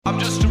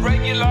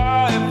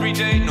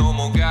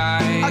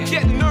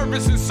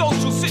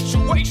social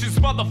situations,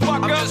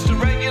 motherfucker. I'm just a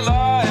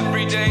regular,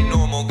 everyday,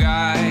 normal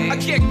guy. I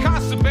get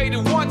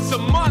constipated once a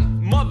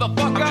month,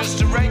 motherfucker. I'm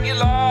just a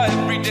regular,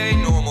 everyday,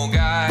 normal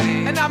guy.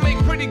 And I make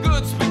pretty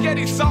good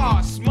spaghetti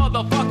sauce,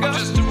 motherfucker. I'm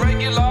just a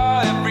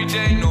regular,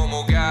 everyday,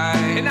 normal guy.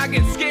 And I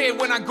get scared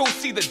when I go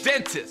see the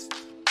dentist.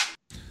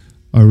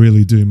 I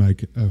really do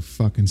make a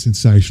fucking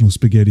sensational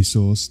spaghetti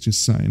sauce,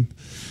 just saying.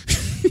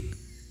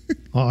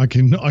 I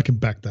can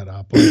back that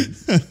up.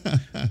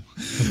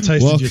 I've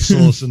tasted your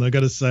sauce, and I got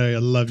to say, I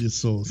love your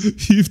sauce.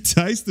 You've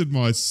tasted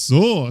my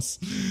sauce.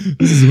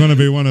 This is going to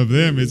be one of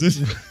them, is it?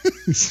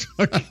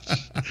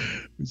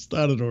 We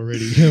started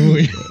already, haven't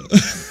we?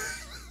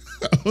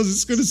 I was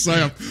just going to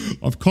say,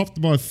 I've copped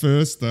my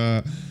first,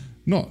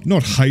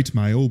 not hate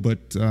mail,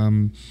 but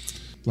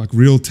like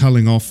real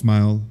telling off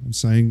mail. I'm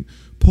saying,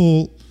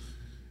 Paul,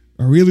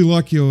 I really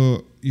like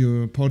your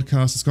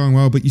podcast. It's going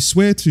well, but you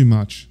swear too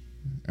much.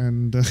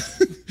 And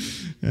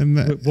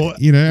what,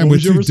 you know, and we're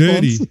too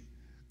dirty. response?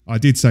 I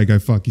did say go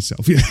fuck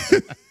yourself. Yeah.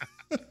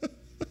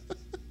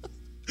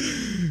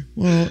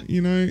 Well,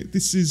 you know,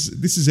 this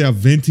is our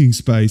venting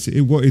space.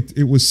 It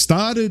was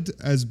started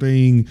as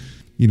being,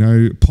 you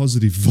know,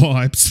 positive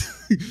vibes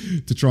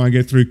to try and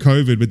get through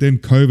COVID, but then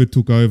COVID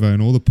took over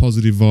and all the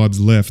positive vibes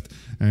left,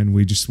 and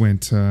we just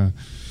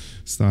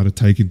started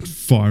taking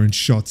firing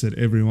shots at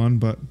everyone.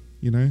 But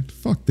you know,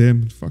 fuck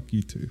them, fuck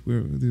you too.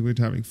 We're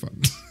having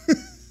fun.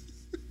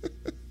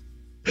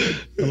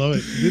 I love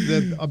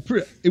it.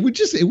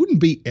 It wouldn't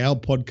be our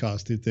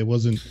podcast if there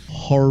wasn't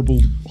horrible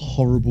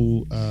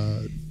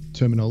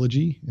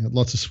terminology,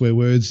 lots of swear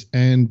words,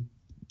 and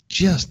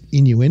just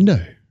innuendo.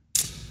 I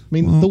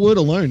mean, the word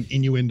alone,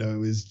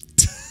 innuendo, is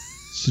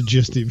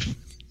suggestive.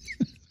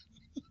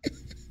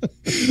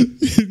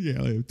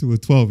 Yeah, to a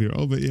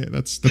 12-year-old, but yeah,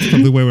 that's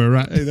probably where we're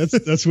at. Hey,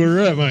 that's where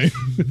we're at, mate.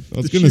 I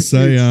was going to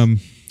say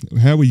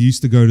how we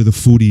used to go to the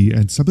footy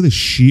and some of the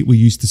shit we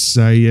used to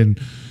say, and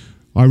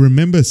I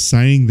remember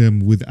saying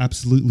them with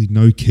absolutely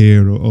no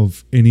care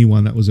of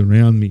anyone that was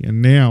around me.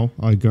 And now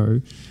I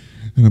go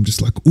and I'm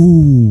just like,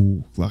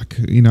 ooh, like,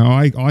 you know,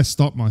 I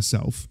stop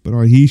myself, but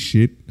I hear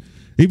shit.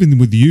 Even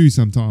with you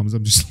sometimes,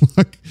 I'm just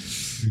like,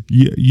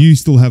 you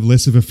still have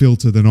less of a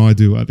filter than I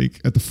do, I think,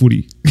 at the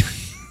footy.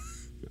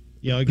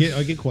 Yeah, I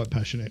get quite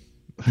passionate.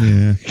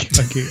 Yeah.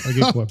 I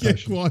get quite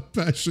passionate. Quite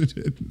passionate.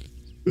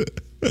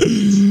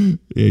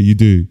 Yeah, you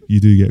do. You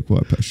do get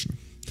quite passionate.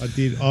 I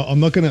did. I'm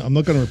not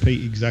gonna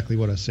repeat exactly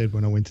what I said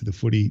when I went to the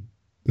footy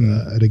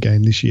at a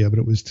game this year, but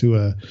it was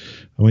I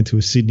went to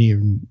a Sydney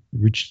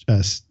Richmond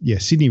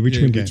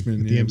game at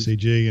the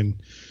MCG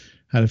and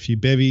had a few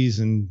bevies,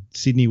 and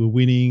Sydney were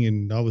winning,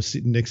 and I was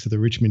sitting next to the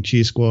Richmond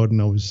cheer squad,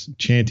 and I was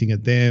chanting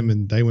at them,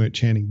 and they weren't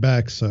chanting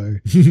back, so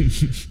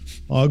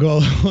I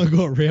got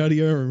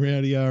rowdier and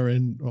rowdier,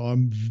 and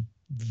I'm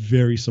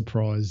very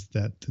surprised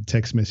that the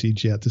text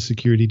message out to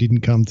security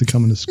didn't come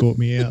and escort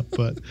me out,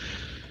 but.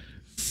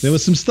 There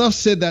was some stuff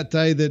said that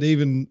day that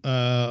even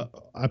I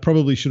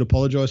probably should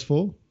apologise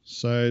for.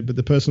 So, but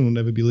the person will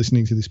never be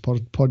listening to this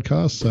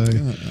podcast. So,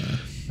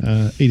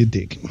 eat a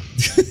dick.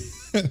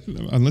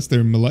 Unless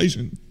they're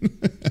Malaysian.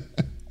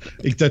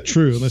 Is that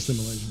true? Unless they're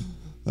Malaysian.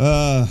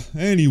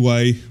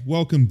 Anyway,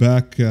 welcome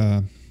back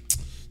to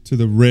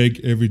the Reg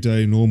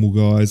Everyday Normal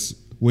Guys.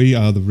 We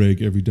are the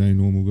Reg Everyday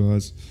Normal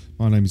Guys.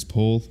 My name is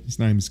Paul. His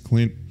name is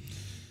Clint.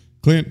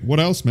 Clint,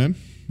 what else, man?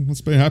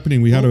 What's been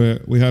happening? We had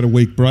a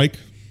week break.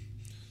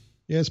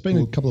 Yeah, it's been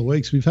a couple of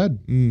weeks. We've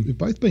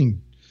both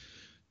been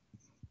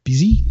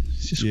busy.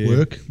 It's just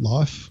work,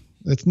 life.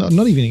 It's not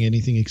even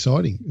anything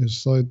exciting.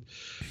 It's like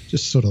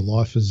just sort of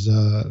life is.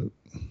 Had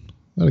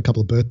a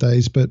couple of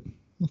birthdays, but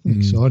nothing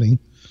exciting.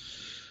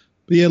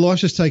 But yeah, life's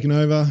just taken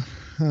over.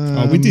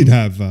 We did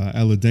have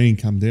Aladdin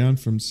come down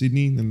from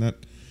Sydney, and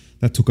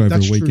that took over a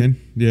weekend.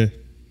 True. Yeah,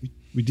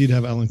 we did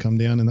have Alan come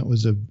down, and that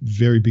was a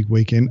very big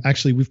weekend.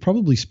 Actually, we've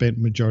probably spent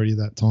majority of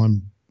that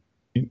time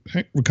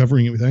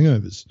recovering it with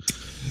hangovers.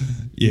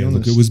 Yeah,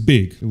 look, it was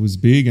big. It was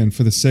big, and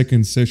for the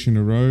second session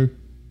in a row,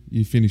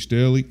 you finished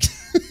early.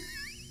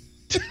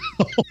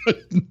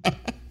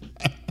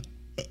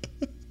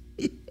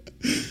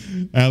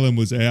 Alan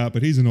was out,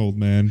 but he's an old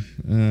man.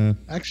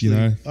 Actually,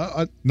 you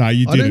know,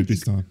 you did it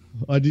this time.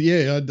 I did.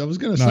 Yeah, I was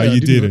going to say. No, you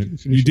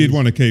didn't. You did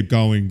want to keep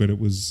going, but it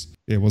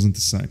wasn't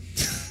the same.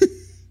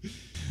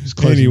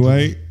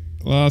 Anyway,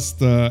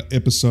 last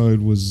episode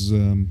was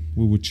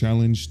we were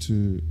challenged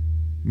to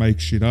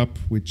make shit up,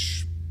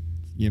 which,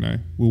 you know,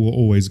 we were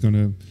always going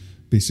to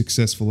be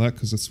successful at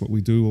because that's what we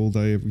do all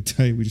day, every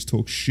day. We just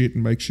talk shit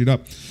and make shit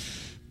up.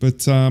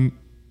 But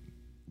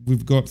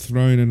we've got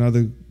thrown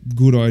another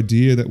good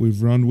idea that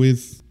we've run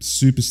with,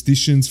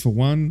 superstitions for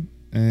one,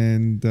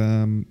 and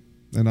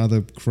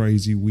other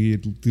crazy,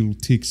 weird little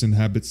tics and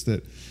habits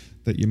that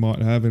you might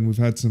have. And we've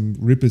had some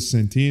rippers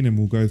sent in, and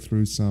we'll go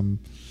through some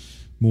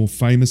more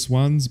famous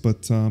ones.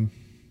 But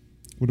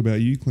what about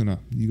you, Clinner?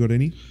 You got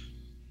any?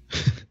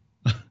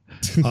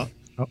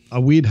 A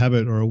weird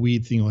habit or a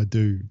weird thing I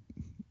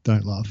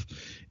don't laugh,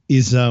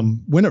 is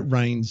when it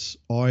rains,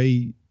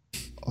 I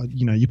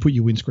you put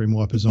your windscreen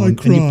wipers on. I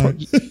cry.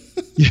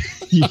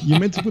 you're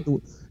meant to put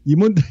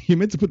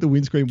the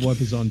windscreen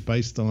wipers on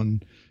based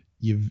on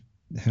your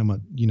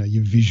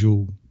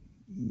visual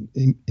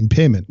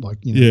impairment, like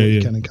what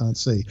you can and can't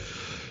see.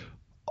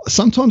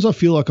 Sometimes I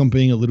feel like I'm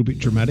being a little bit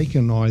dramatic,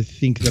 and I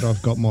think that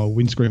I've got my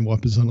windscreen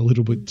wipers on a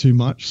little bit too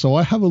much. So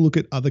I have a look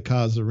at other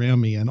cars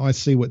around me, and I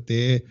see what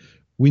their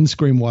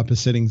windscreen wiper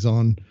settings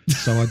on,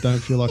 so I don't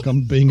feel like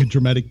I'm being a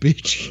dramatic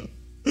bitch.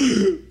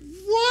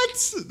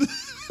 What?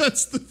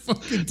 That's the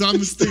fucking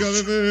dumbest thing I've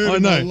ever heard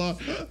in my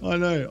life. I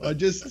know.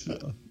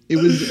 It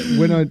was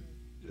when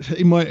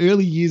in my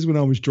early years when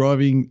I was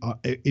driving,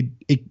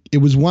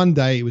 it was one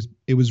day,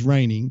 it was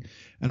raining,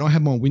 and I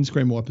had my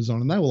windscreen wipers on,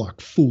 and they were like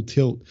full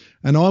tilt.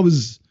 And I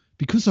was,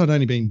 because I've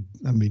been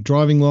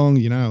driving long,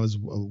 I was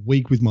a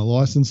week with my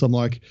license. I'm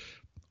like,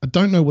 I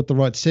don't know what the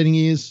right setting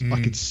is.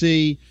 I could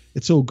see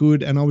it's all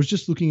good. And I was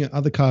just looking at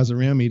other cars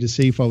around me to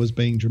see if I was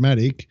being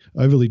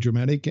overly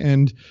dramatic.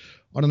 And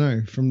I don't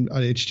know,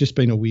 it's just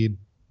been a weird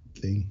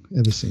thing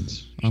ever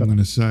since. I'm going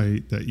to say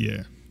that,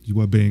 you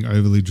are being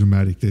overly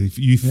dramatic. That if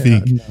you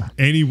think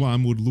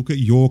anyone would look at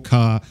your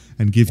car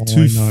and give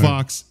two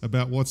fucks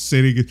about what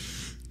setting,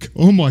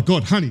 oh my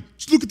God, honey,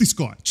 just look at this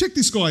guy. Check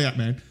this guy out,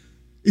 man.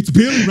 It's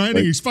barely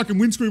raining. His fucking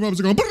windscreen wipers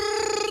are going,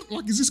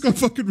 like, is this guy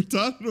fucking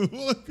retarded? Or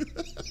what?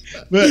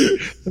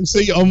 But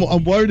see,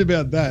 I'm worried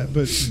about that.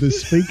 But the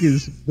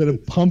speakers that are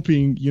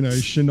pumping,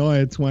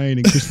 Shania Twain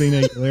and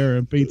Christina Aguilera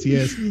and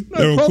BTS,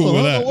 they're all cool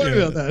with that. I'm not worried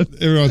about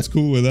that. Everyone's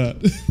cool with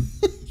that.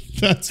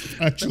 That's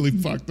actually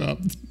fucked up.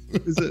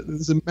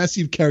 There's a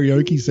massive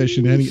karaoke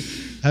session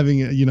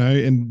having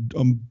and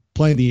I'm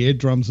playing the air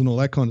drums and all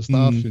that kind of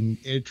stuff and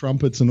air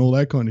trumpets and all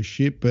that kind of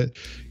shit. But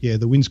yeah,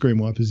 the windscreen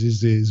wipers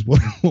is what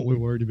we're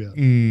worried about.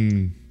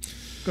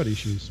 Got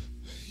issues.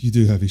 You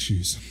do have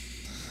issues.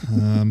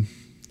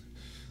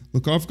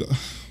 Look, I've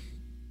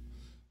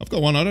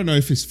got one. I don't know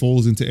if this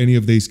falls into any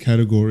of these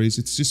categories.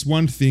 It's just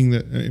one thing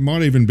that it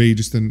might even be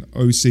just an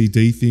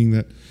OCD thing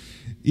that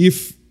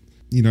if,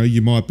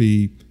 you might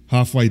be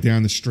halfway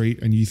down the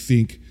street and you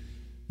think,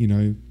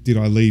 did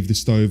I leave the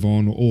stove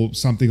on or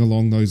something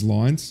along those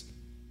lines?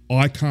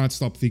 I can't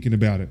stop thinking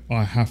about it.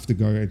 I have to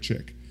go and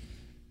check,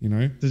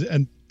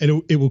 And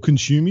it will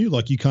consume you.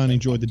 Like you can't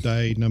enjoy the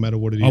day no matter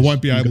what it is. I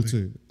won't be able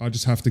to. I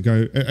just have to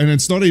go. And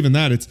it's not even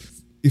that. It's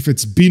if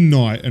it's bin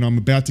night and I'm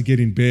about to get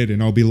in bed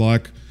and I'll be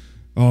like,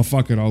 oh,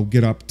 fuck it. I'll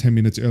get up 10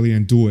 minutes early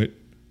and do it.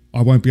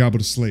 I won't be able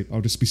to sleep.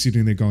 I'll just be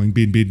sitting there going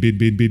bin.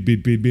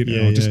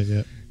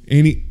 Yeah.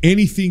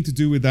 Anything to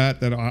do with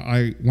that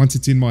I once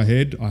it's in my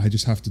head, I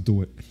just have to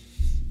do it.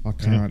 I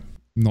can't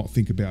not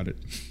think about it.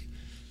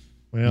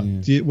 Well,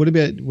 what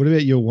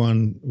about your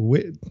one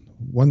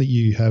that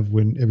you have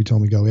when every time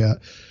we go out?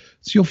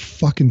 It's your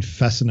fucking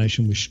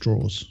fascination with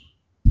straws.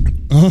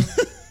 I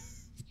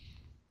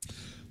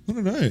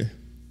don't know.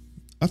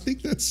 I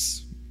think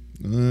that's.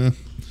 I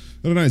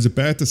don't know. Is it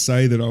bad to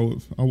say that I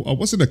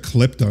wasn't a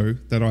klepto,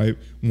 that I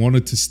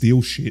wanted to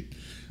steal shit?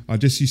 I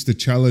just used to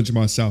challenge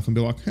myself and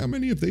be like, how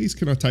many of these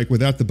can I take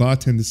without the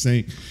bartender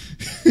seeing?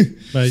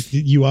 But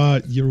you are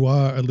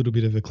a little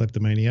bit of a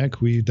kleptomaniac.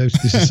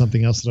 This is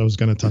something else that I was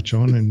going to touch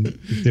on. And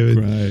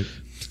if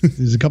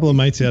there's a couple of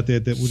mates out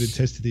there that would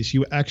attest to this.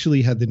 You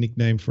actually had the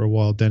nickname for a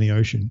while, Danny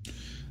Ocean.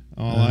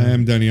 Oh, I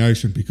am Danny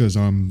Ocean because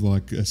I'm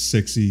like a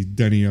sexy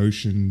Danny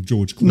Ocean,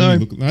 George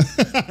Clooney.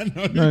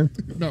 No,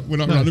 we're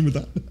not running with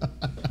that.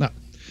 No.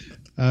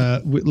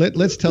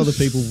 Let's tell the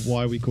people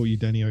why we call you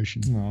Danny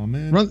Ocean. Oh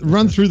man,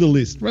 run through the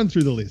list.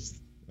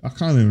 I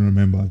can't even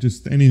remember.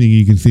 Just anything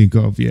you can think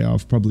of. Yeah,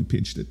 I've probably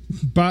pitched it,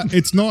 but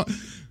it's not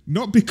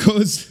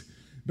because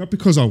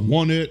I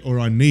want it or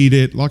I need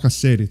it. Like I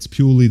said, it's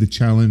purely the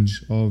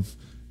challenge of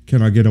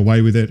can I get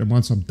away with it, and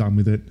once I'm done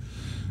with it,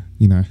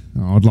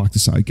 I'd like to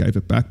say I gave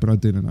it back, but I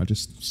didn't. I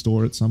just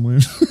store it somewhere.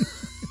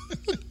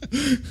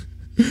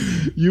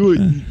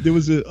 There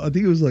was I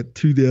think it was like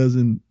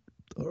 2000.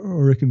 I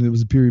reckon there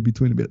was a period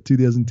between about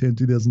 2010,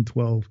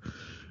 2012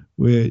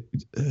 where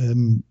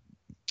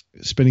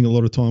spending a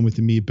lot of time with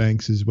Amir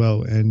Banks as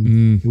well.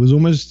 And it was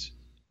almost,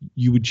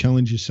 you would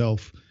challenge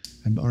yourself.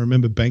 And I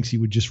remember Banksy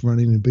would just run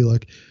in and be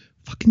like,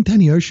 fucking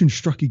Danny Ocean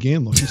struck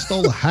again. Like he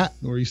stole a hat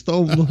or he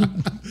stole.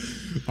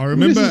 I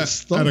remember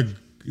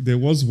there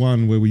was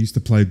one where we used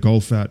to play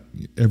golf at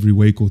every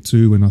week or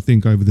two. And I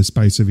think over the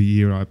space of a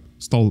year, I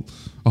stole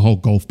a whole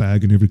golf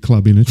bag and every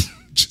club in it.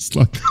 Just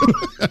like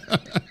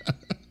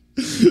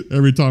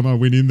every time I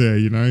went in there,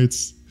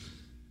 it's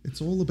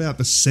all about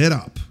the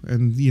setup.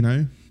 And,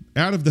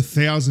 out of the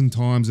 1,000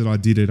 times that I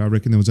did it, I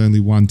reckon there was only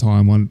one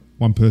time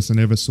one person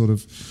ever sort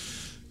of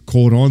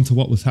caught on to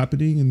what was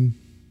happening, and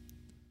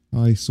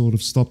I sort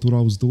of stopped what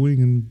I was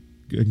doing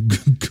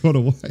and got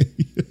away.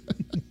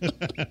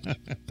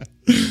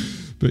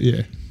 But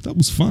yeah, that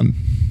was fun.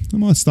 I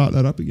might start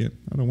that up again.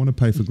 I don't want to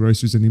pay for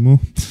groceries anymore.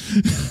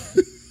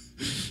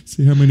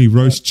 See how many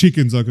roast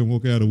chickens I can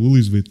walk out of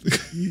Woolies with.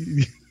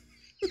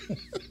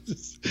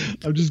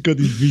 I've just got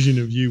this vision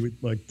of you with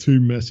like two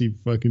massive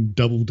fucking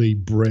double D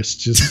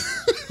breasts, just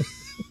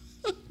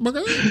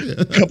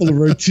a couple of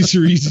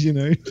rotisseries,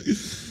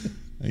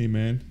 Hey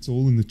man, it's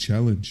all in the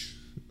challenge.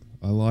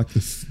 I like the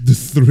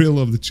thrill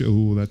of the.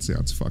 Oh, that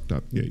sounds fucked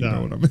up. Yeah, you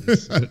know what I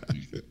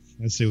mean.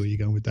 I see where you're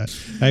going with that.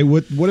 Hey,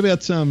 what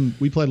about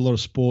we played a lot of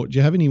sport. Do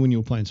you have any when you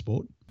were playing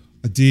sport?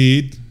 I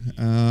did.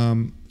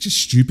 Just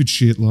stupid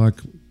shit. Like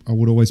I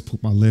would always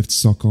put my left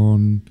sock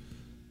on,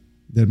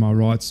 then my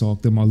right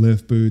sock, then my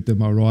left boot, then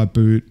my right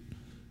boot.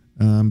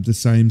 The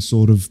same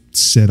sort of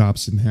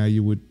setups and how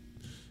you would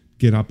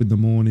get up in the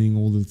morning,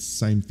 all the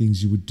same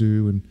things you would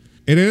do. And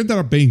it ended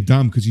up being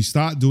dumb because you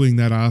start doing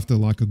that after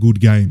like a good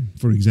game,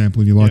 for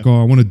example, and you're like,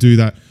 oh, I want to do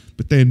that.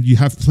 But then you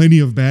have plenty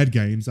of bad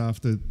games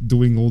after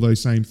doing all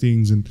those same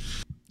things. And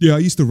yeah, I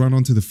used to run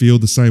onto the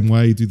field the same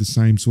way, do the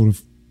same sort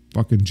of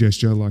fucking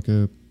gesture like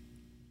a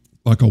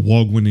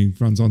wog when he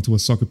runs onto a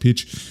soccer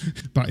pitch.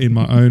 But in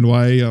my own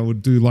way, I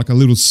would do like a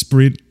little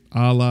sprint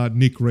a la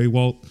Nick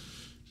Rewalt,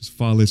 just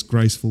far less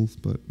graceful.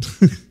 But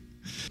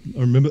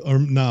I remember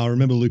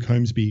Luke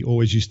Holmesby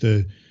always used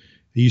to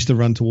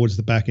run towards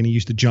the back and he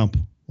used to jump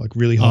like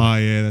really high.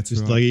 Oh yeah, that's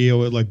just right.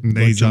 like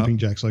jumping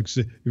jacks, like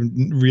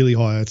really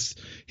high.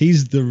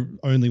 He's the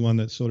only one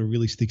that sort of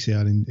really sticks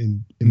out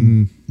in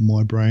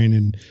my brain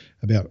and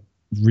about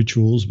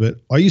rituals. But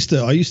I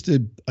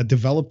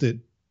developed it,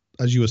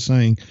 as you were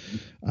saying,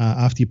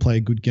 after you play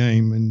a good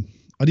game, and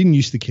I didn't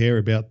used to care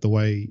about the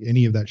way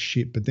any of that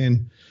shit. But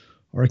then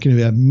I reckon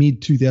about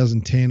mid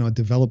 2010, I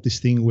developed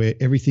this thing where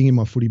everything in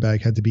my footy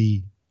bag had to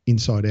be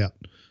inside out.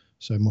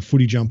 So my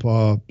footy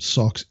jumper,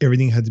 socks,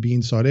 everything had to be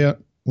inside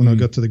out. When I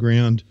got to the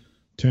ground,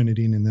 turn it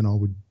in, and then I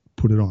would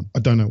put it on. I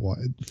don't know why.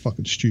 It's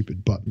fucking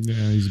stupid, but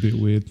yeah, he's a bit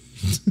weird.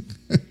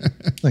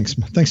 Thanks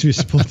for your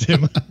support,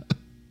 Tim.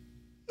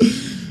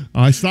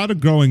 I started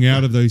growing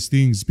out of those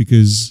things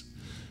because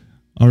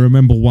I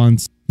remember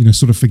once,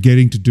 sort of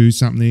forgetting to do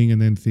something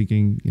and then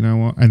thinking, you know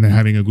what, and then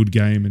having a good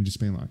game and just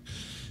being like,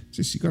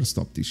 you got to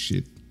stop this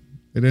shit.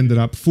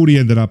 Footy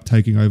ended up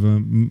taking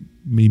over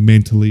me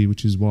mentally,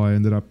 which is why I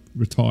ended up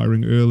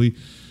retiring early.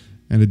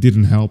 And it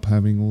didn't help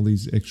having all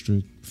these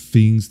extra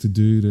things to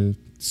do to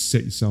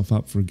set yourself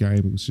up for a game.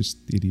 It was just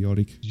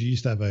idiotic. Did you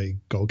used to have a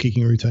goal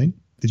kicking routine?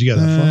 Did you go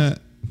that far?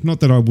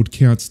 Not that I would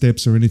count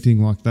steps or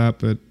anything like that,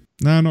 but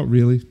no, not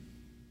really.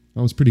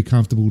 I was pretty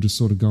comfortable just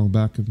sort of going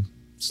back and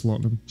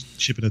slotting them.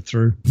 Chipping it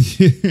through.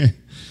 Yeah.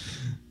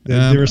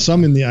 There are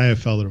some in the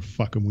AFL that are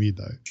fucking weird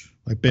though.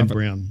 Like Ben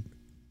Brown.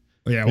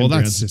 Yeah, well,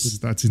 that's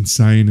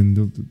insane. And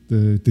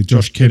the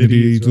Josh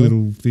Kennedy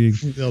little thing.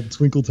 The old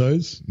twinkle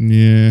toes.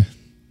 Yeah.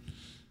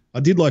 I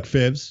did like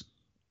Fevs.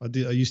 I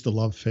used to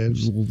love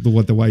Fevs.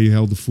 The way you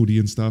held the footy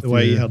and stuff. The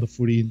way you held the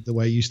footy, the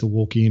way you used to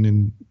walk in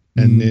and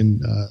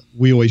then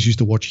we always used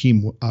to watch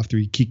him after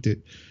he kicked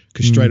it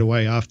because straight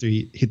away after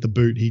he hit the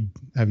boot, he'd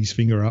have his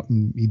finger up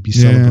and he'd be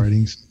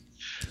celebrating.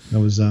 That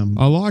was I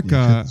like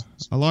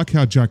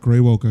how Jack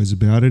Rewalt goes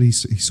about it. He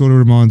sort of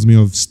reminds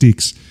me of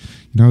Sticks.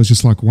 It's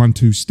just like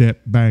 1-2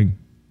 step bang.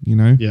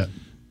 Yeah.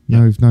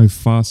 No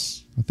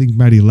fuss. I think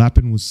Matty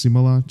Lappin was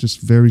similar.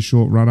 Just very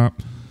short run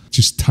up.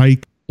 Just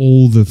take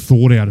all the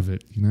thought out of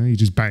it. You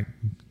just bang.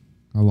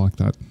 I like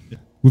that. Yeah.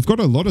 We've got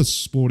a lot of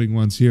sporting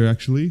ones here,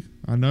 actually.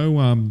 I know,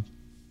 and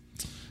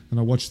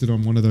I watched it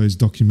on one of those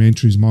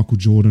documentaries. Michael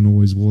Jordan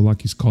always wore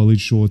like his college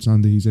shorts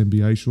under his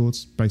NBA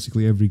shorts,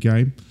 basically every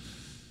game,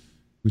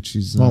 which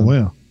is... oh,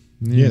 wow.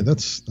 Yeah, yeah.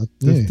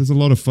 There's a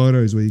lot of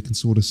photos where you can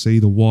sort of see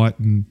the white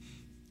and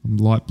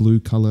light blue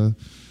color.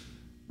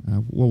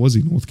 What was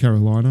he, North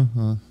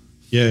Carolina?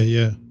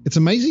 Yeah. It's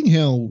amazing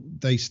how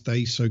they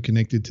stay so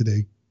connected to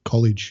their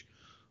college.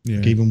 Yeah.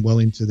 Like even well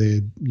into their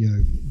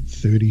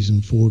 30s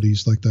and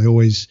 40s, like they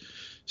always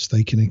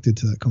stay connected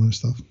to that kind of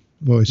stuff.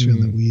 I've always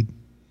found that weird.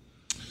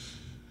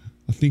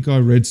 I think I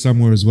read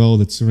somewhere as well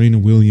that Serena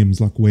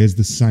Williams like wears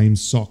the same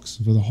socks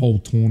for the whole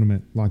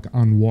tournament, like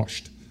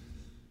unwashed,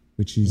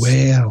 which is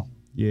wow.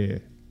 Yeah,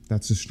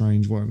 that's a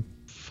strange one.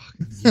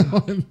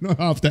 Not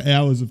after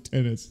hours of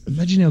tennis.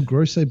 Imagine how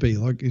gross they'd be.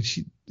 Like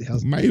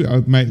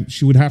maybe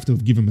she would have to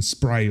give him a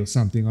spray or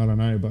something. I don't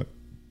know, but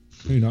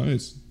who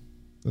knows?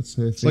 That's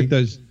her thing. It's like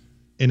those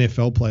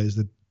NFL players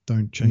that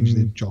don't change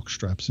their jock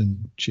straps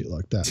and shit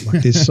like that.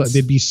 Like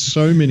there'd be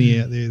so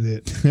many out there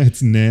that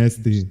that's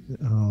nasty.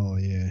 Oh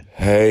yeah.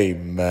 Hey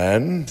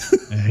man.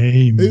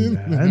 Hey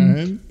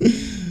man.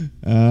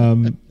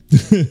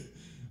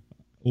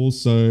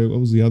 Also, what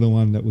was the other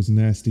one that was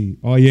nasty?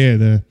 Oh yeah,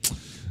 the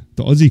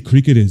Aussie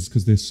cricketers,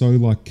 because they're so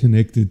like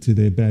connected to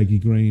their baggy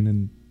green,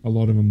 and a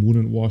lot of them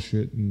wouldn't wash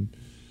it. And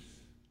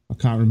I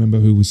can't remember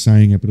who was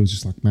saying it, but it was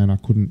just like, man, I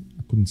couldn't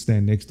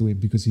stand next to him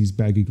because his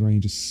baggy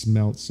green just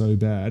smelt so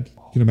bad.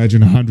 You can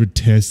imagine 100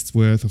 tests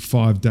worth of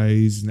 5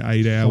 days and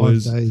 8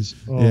 hours. 5 days.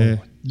 Oh, yeah.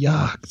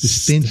 Yuck. The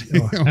stench.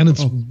 And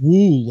it's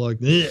wool. Like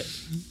that.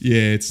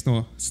 Yeah, it's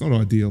not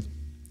ideal.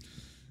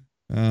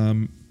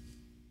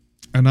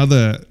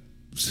 Another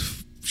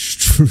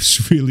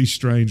really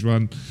strange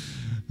one.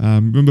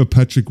 Remember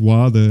Patrick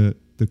Waugh, the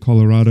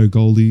Colorado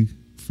Goldie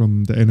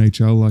from the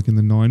NHL, like in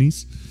the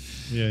 90s?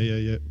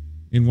 Yeah.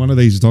 In one of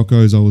these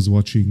docos I was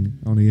watching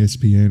on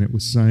ESPN, it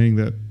was saying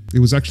that it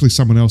was actually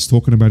someone else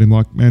talking about him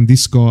like, man,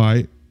 this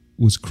guy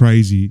was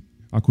crazy.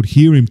 I could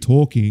hear him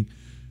talking,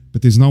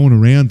 but there's no one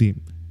around him.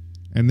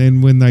 And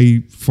then when they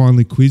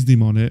finally quizzed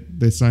him on it,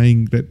 they're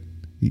saying that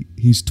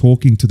he's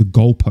talking to the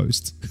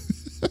goalpost.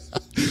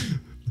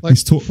 Like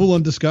full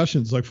on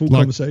discussions, like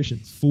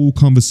conversations. Full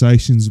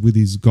conversations with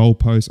his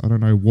goalpost. I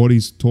don't know what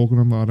he's talking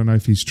about. I don't know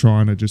if he's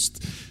trying to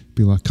just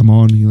be like, come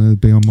on,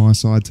 be on my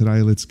side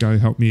today. Let's go,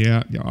 help me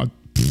out. Yeah,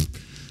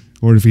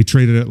 or if he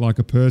treated it like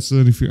a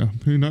person,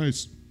 who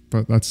knows?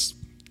 But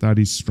that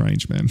is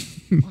strange, man.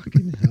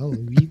 Fucking hell,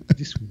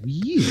 just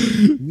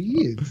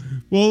weird.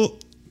 Well,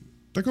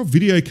 they got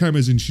video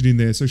cameras and shit in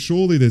there, so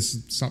surely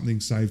there's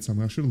something saved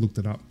somewhere. I should have looked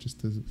it up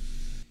just to.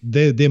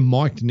 They're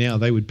mic'd now.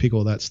 They would pick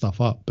all that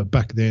stuff up, but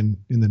back then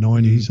in the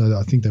 90s,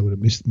 I think they would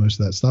have missed most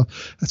of that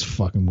stuff. That's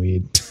fucking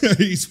weird.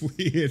 He's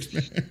weird,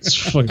 man. It's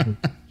fucking.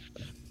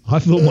 I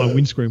thought my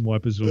windscreen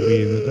wipers were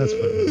weird, but that's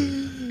fucking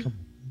weird. Come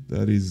on.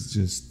 That is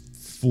just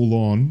full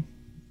on,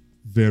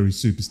 very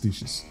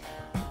superstitious.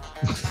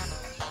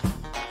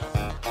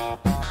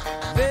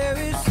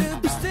 Very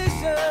superstitious.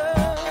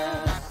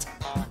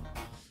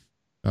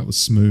 That was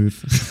smooth.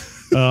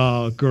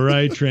 Oh,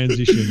 great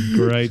transition.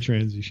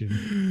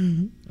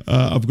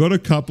 I've got a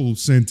couple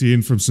sent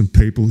in from some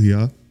people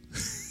here.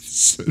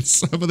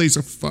 Some of these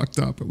are fucked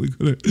up, but we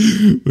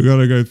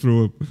gotta go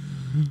through them.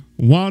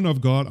 One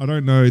I've got, I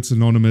don't know, it's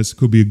anonymous.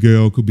 Could be a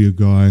girl, could be a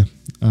guy.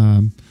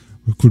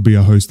 It could be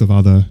a host of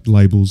other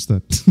labels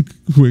that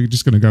we're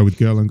just going to go with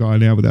girl and guy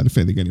now without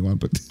offending anyone.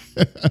 But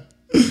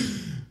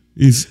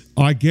is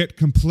I get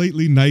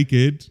completely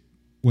naked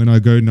when I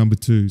go number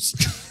twos.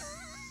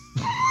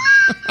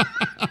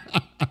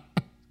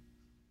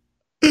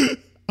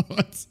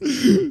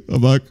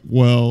 I'm like,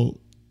 well,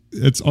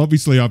 it's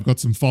obviously I've got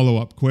some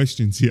follow-up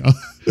questions here.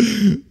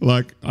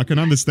 Like, I can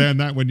understand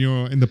that when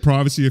you're in the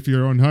privacy if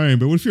you're on home,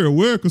 but what if you're at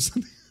work or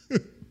something?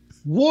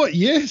 What?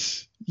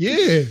 Yes.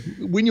 Yeah.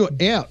 When you're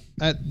out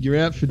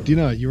for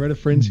dinner, you're at a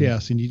friend's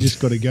house and you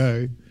just got to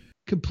go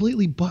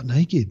completely butt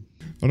naked.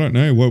 I don't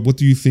know. What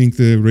do you think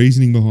the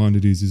reasoning behind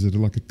it is? Is it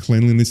like a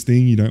cleanliness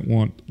thing? You don't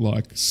want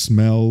like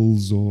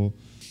smells or...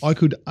 I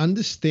could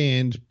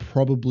understand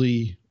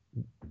probably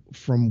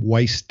from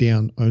waist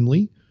down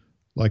only,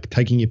 like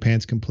taking your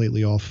pants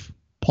completely off,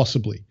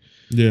 possibly.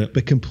 Yeah.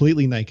 But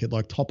completely naked,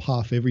 like top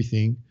half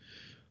everything.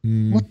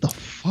 What the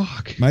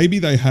fuck? Maybe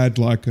they had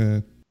like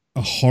a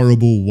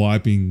horrible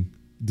wiping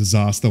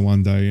disaster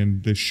one day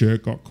and their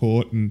shirt got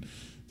caught and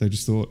they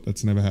just thought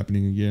that's never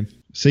happening again.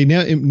 See,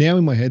 now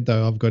in my head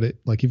though, I've got it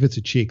like if it's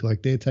a chick,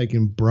 like they're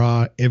taking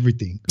bra,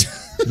 everything,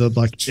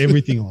 like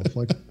everything off.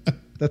 Like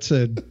that's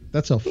a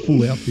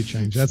full outfit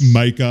change. That's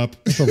makeup.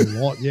 That's a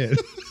lot, yeah.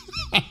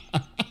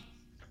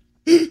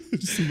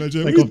 Just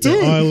imagine take off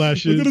their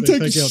eyelashes. They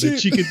take out their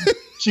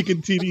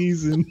chicken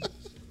titties and.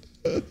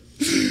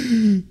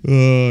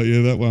 Oh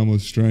yeah, that one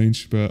was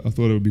strange, but I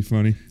thought it would be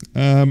funny.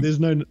 There's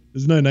no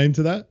name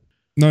to that.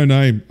 No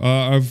name.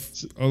 A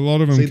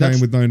lot of them came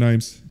with no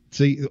names.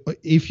 See,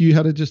 if you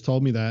had just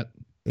told me that,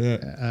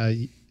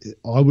 I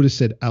would have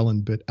said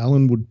Alan, but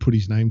Alan would put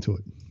his name to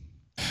it.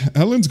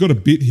 Alan's got a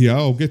bit here.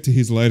 I'll get to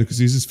his later because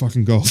he's just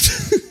fucking gold.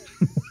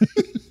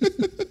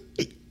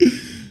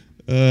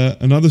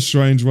 Another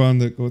strange one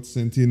that got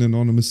sent in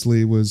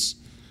anonymously was,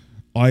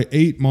 I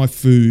eat my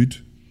food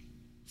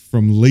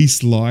from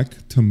least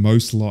like to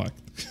most like.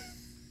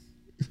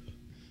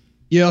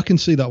 Yeah, I can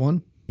see that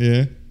one.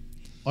 Yeah.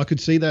 I could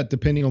see that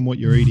depending on what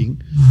you're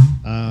eating.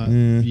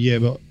 Yeah,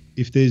 but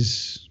if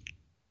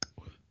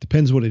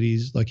depends what it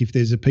is. Like if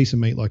there's a piece of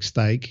meat like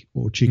steak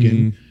or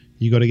chicken,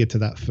 you got to get to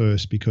that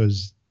first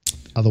because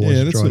otherwise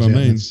it dries out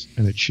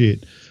and it's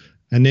shit.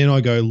 And then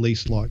I go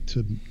least like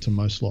to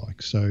most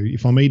like. So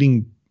if I'm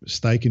eating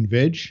steak and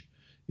veg,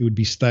 it would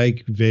be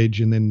steak,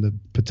 veg, and then the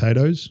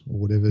potatoes or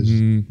whatever's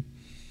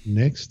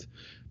next.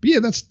 But yeah,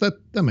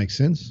 that makes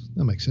sense.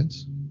 That makes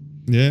sense.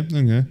 Yeah,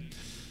 okay.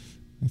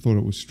 I thought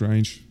it was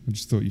strange. I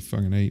just thought you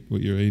fucking eat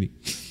what you're eating.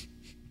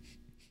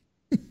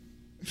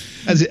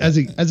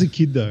 As a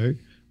kid though,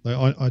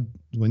 like I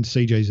when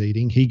CJ's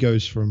eating, he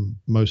goes from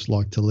most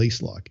like to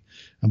least like,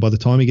 and by the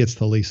time he gets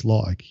to least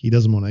like, he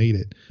doesn't want to eat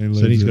it.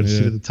 So then he's got to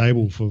sit at the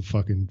table for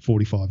fucking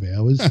 45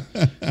 hours,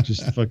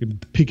 just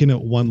fucking picking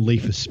at one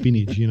leaf of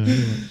spinach, you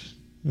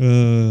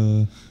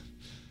know.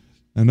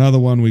 Another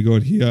one we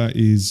got here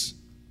is,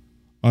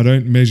 I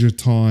don't measure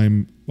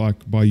time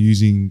like by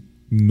using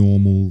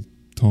normal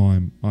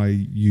time. I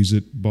use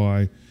it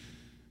by,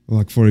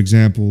 like, for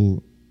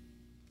example,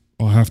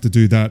 I have to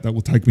do that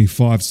will take me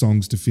 5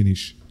 songs to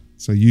finish.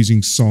 So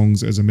using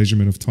songs as a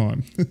measurement of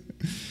time.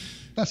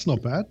 That's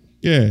not bad.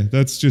 Yeah,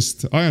 that's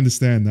just, I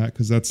understand that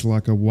because that's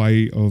like a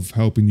way of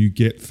helping you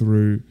get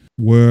through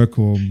work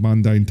or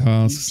mundane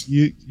tasks.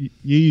 You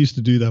used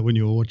to do that when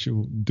you were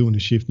doing a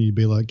shift and you'd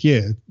be like,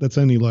 yeah, that's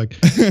only like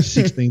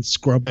 16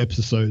 scrub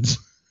episodes.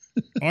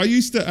 I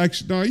used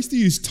to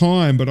use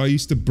time, but I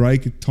used to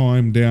break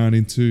time down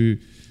into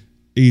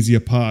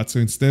easier parts. So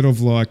instead of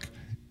like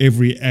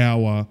every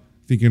hour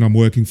thinking I'm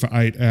working for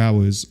 8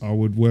 hours, I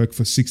would work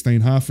for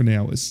 16 half an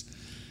hours.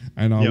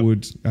 And I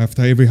would,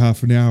 after every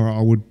half an hour,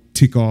 I would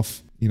tick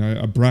off,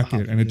 a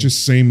bracket. And it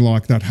just seemed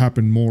like that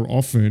happened more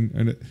often.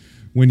 And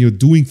when you're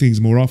doing things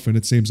more often,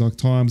 it seems like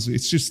times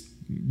it's just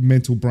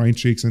mental brain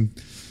tricks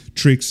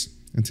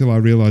until I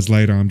realized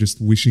later I'm just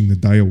wishing the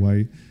day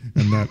away,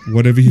 and that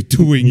whatever you're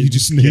doing, you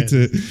just need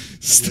to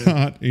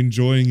start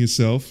enjoying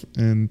yourself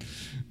and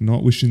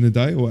not wishing the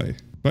day away.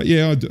 But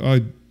yeah,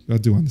 I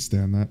do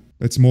understand that.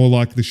 It's more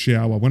like the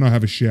shower. When I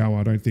have a shower,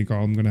 I don't think,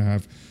 I'm going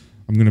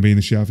to be in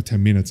the shower for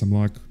 10 minutes. I'm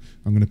like,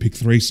 I'm going to pick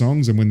 3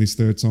 songs, and when this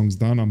third song's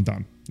done, I'm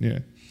done. Yeah.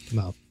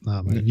 No,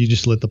 man. You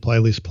just let the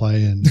playlist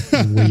play, and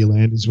where you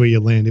land is where you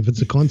land. If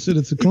it's a concert,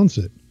 it's a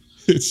concert.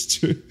 It's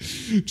true.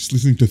 Just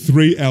listening to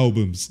 3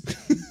 albums.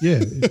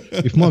 Yeah.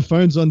 If my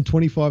phone's on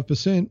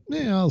 25%,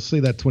 yeah, I'll see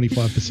that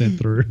 25%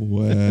 through.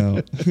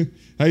 Wow.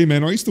 Hey,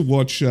 man, I used to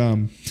watch,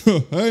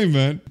 hey,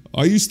 man,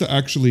 I used to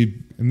actually,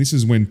 and this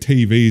is when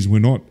TVs were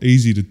not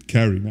easy to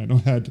carry, man. I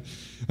had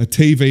a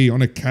TV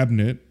on a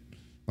cabinet,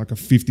 like a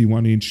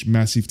 51-inch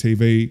massive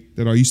TV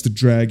that I used to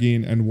drag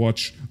in and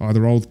watch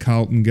either old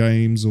Carlton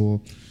games or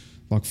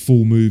like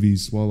full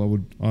movies while I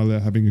would either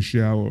having a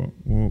shower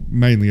or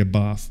mainly a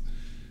bath.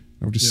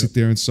 I would just sit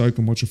there and soak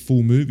and watch a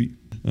full movie.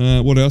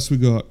 What else we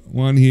got?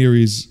 One here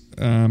is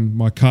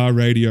my car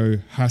radio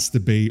has to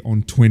be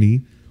on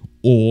 20,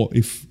 or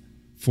if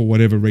for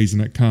whatever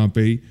reason it can't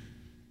be,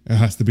 it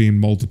has to be in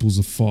multiples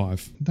of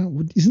 5.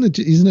 Isn't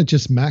it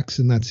just max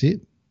and that's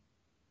it?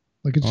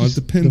 Like it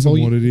depends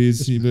on what it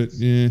is, but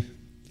yeah,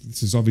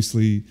 this is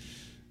obviously,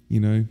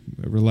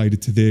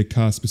 related to their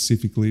car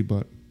specifically,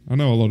 but I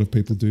know a lot of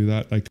people do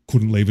that. They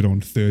couldn't leave it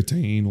on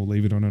 13 or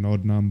leave it on an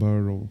odd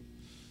number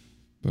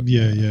but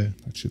that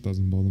shit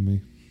doesn't bother me.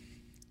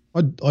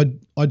 I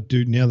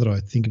do, now that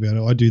I think about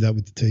it, I do that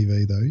with the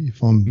TV though.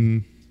 If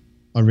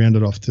I round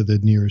it off to the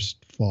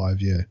nearest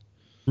 5, yeah.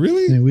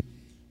 Really?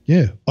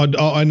 Yeah. I've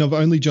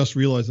only just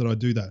realized that I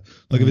do that.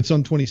 Like if it's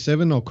on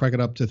 27, I'll crack it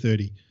up to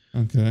 30.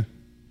 Okay.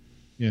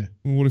 Yeah.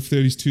 Well, what if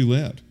 30's too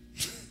loud?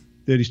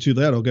 30's too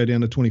loud, I'll go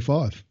down to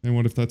 25. And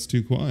what if that's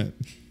too quiet?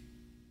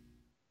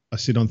 I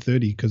sit on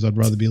 30 because I'd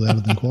rather be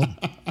louder than quiet.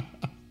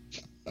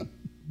 I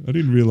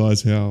didn't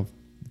realize how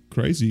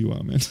crazy you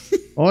are, man.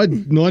 I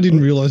didn't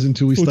realize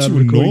until we started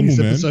recording this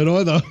episode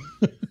either.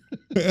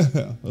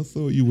 I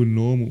thought you were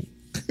normal.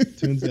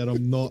 Turns out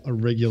I'm not a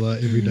regular,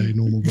 everyday,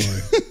 normal guy.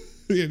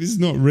 Yeah, this is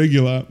not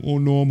regular or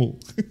normal.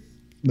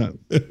 No.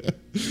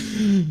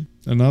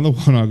 Another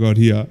one I got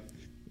here.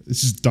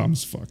 This is dumb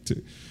as fuck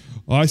too.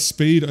 I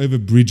speed over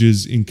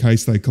bridges in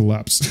case they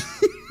collapse.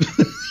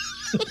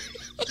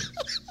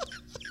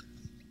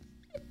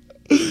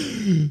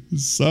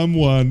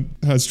 Someone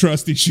has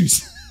trust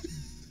issues.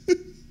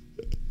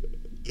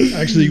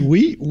 Actually,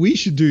 we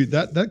should do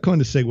that. That kind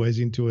of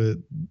segues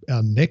into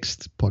our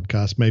next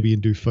podcast, maybe,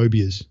 and do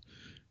phobias.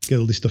 Get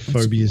a list of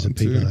phobias that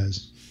people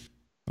has.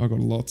 I got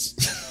lots.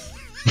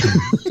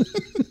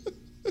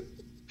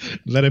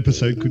 That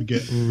episode could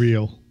get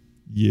real.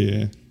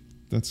 Yeah,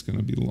 that's going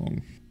to be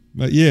long.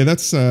 But yeah,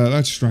 that's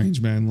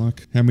strange, man.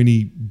 Like, how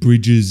many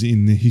bridges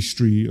in the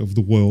history of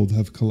the world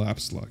have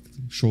collapsed? Like,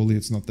 surely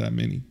it's not that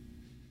many.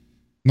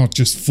 Not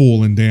just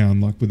fallen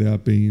down, like,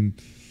 without being,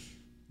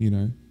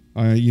 the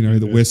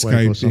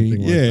Westgate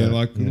thing.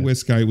 The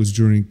Westgate was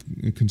during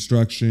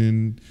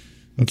construction.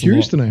 I'm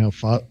curious to know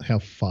how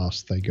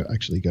fast they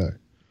actually go.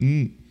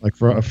 Like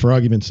for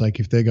argument's sake,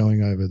 if they're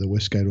going over the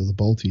Westgate or the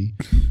Balti,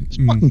 there's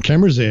fucking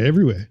cameras there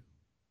everywhere.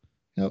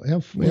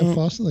 How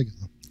fast are they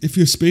going? If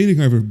you're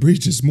speeding over a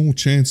bridge, there's more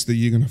chance that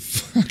you're going to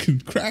fucking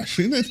crash,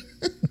 isn't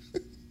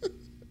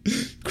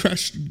it?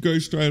 Crash, go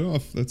straight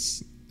off.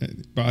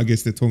 But I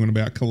guess they're talking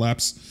about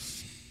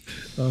collapse.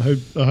 I hope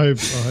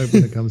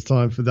when it comes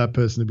time for that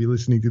person to be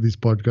listening to this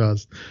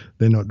podcast,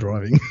 they're not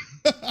driving.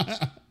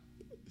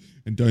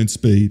 And don't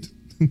speed.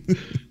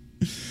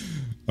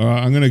 All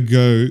right,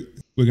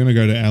 we're going to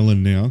go to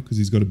Alan now because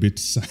he's got a bit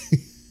to say.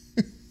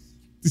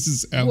 This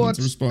is Alan's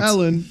response.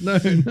 Alan?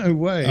 No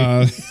way.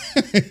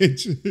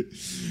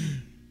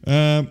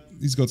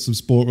 He's got some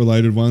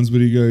sport-related ones, but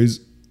he goes,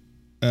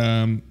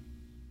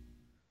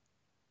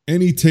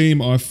 any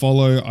team I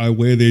follow, I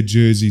wear their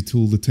jersey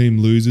till the team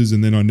loses,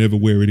 and then I never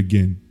wear it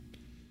again.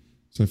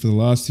 So for the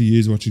last 2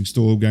 years watching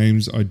Storm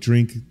games, I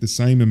drink the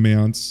same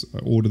amounts, I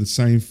order the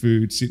same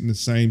food, sit in the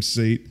same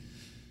seat.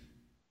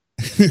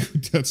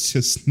 That's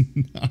just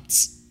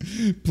nuts.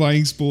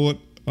 Playing sport,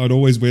 I'd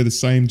always wear the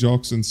same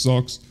jocks and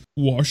socks,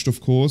 washed, of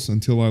course,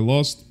 until I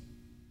lost.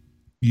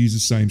 Use the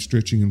same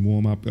stretching and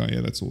warm up. Oh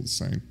yeah, that's all the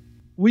same.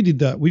 We did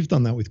that. We've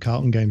done that with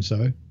Carlton games,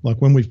 though. Like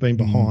when we've been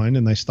behind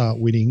and they start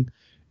winning,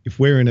 if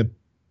we're in a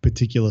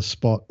particular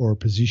spot or a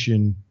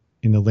position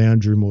in the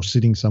lounge room or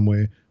sitting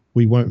somewhere,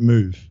 we won't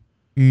move.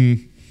 I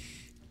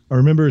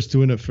remember us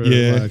doing it for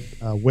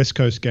a West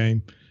Coast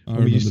game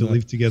when we used to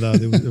live together.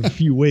 There was a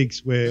few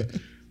weeks where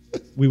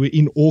we were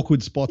in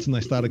awkward spots and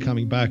they started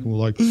coming back and we're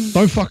like,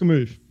 don't fucking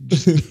move.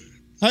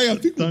 Hey, I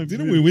think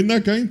didn't we win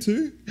that game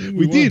too?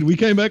 We did. We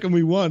came back and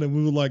we won, and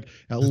we were like,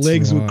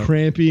 legs were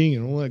cramping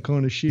and all that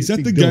kind of shit. Is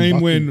that the game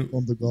when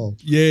on the goal?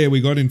 Yeah,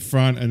 we got in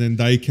front and then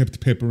they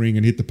kept peppering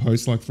and hit the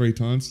post like 3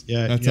 times.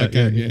 Yeah, that's that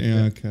game.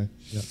 Yeah, okay.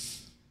 Yeah.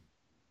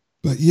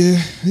 But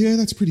yeah,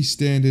 that's pretty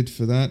standard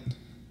for that.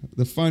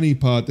 The funny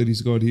part that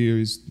he's got here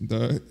is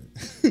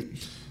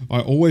I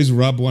always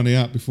rub one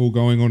out before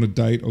going on a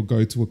date or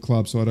go to a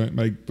club so I don't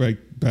make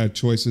bad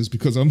choices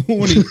because I'm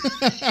horny.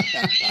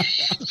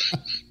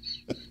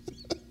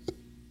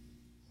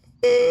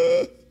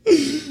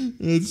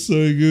 That's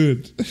so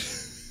good.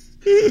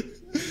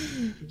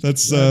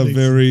 That's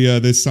very.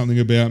 There's something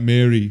about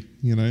Mary,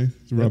 you know,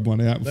 to rub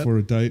one out before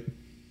a date.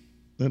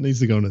 That needs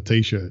to go on a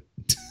t-shirt.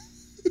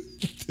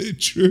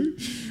 True.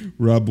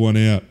 Rub one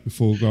out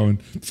before going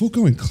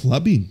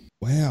clubbing.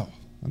 Wow.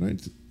 I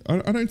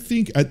don't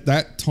think at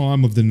that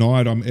time of the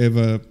night I'm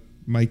ever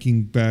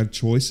making bad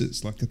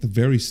choices. Like at the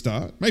very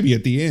start, maybe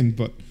at the end,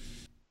 but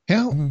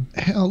how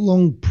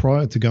long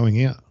prior to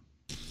going out?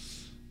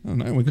 I don't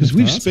know, because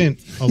we've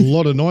spent a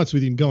lot of nights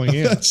with him going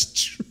out. That's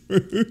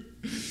true.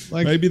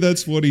 Like maybe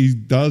that's what he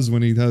does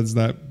when he does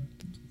that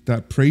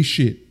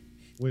pre-shit.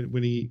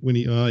 When he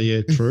oh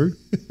yeah, true.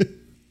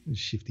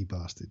 Shifty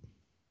bastard.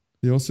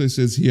 He also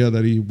says here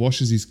that he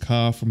washes his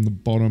car from the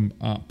bottom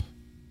up.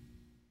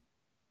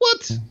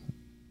 What?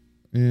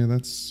 Yeah,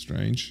 that's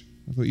strange.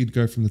 I thought you'd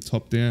go from the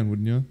top down,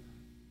 wouldn't you?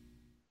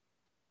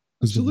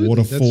 Because the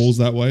water falls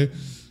that way.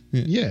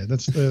 Yeah,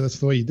 that's the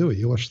way you do it.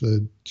 You wash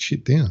the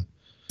shit down.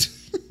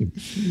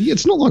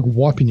 It's not like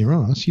wiping your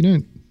ass. You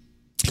don't.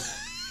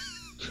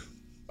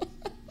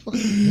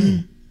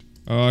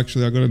 Oh,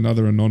 actually, I got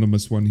another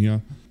anonymous one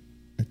here.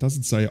 It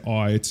doesn't say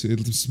I.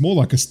 It's more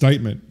like a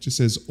statement. It just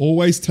says,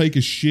 always take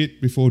a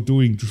shit before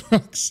doing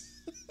drugs.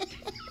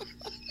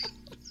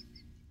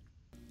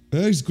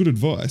 That is good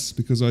advice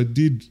because I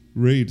did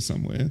read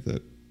somewhere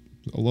that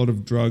a lot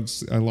of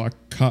drugs are like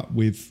cut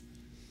with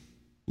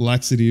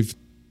laxative.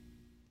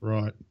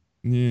 Right.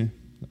 Yeah.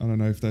 I don't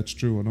know if that's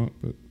true or not,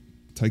 but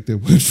take their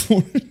word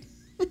for it.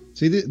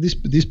 See,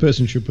 this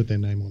person should put their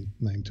name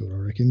to it, I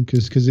reckon,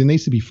 because there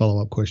needs to be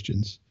follow-up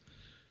questions.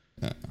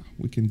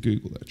 We can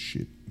Google that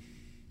shit.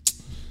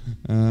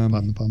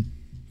 Pardon the pun.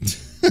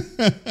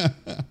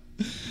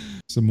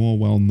 Some more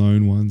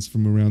well-known ones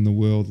from around the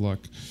world,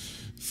 like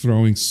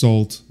throwing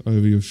salt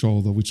over your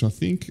shoulder, which I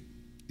think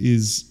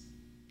is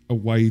a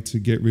way to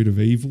get rid of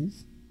evil.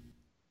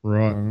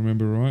 Right. I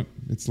remember right.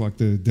 It's like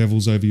the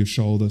devil's over your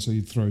shoulder, so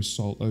you throw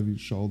salt over your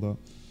shoulder.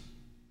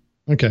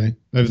 Okay.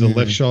 Over the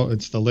left shoulder.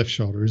 It's the left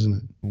shoulder,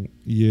 isn't it?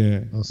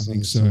 Yeah, I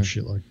think so. Some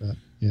shit like that.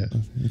 Yeah.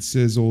 It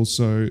says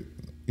also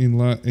in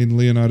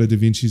Leonardo da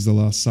Vinci's The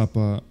Last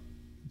Supper,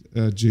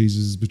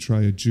 Jesus'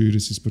 betrayer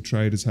Judas is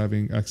portrayed as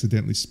having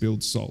accidentally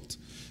spilled salt.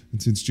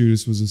 And since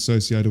Judas was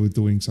associated with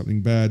doing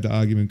something bad, the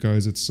argument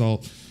goes that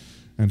salt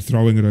and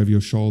throwing it over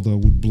your shoulder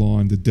would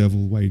blind the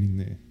devil waiting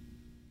there.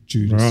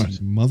 Judas, right.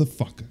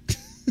 Motherfucker.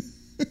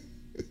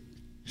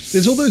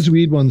 There's all those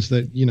weird ones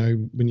that, you know,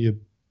 when you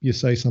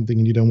say something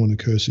and you don't want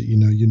to curse it, you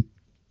know, you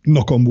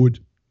knock on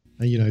wood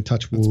and, you know,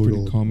 touch wood. That's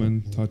pretty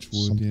common. Touch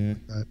wood, yeah.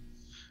 Like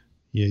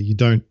yeah, you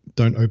don't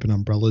open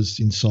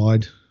umbrellas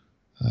inside.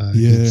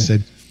 Yeah. It's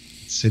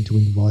said to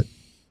invite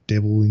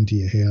devil into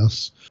your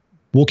house.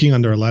 Walking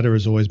under a ladder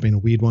has always been a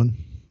weird one.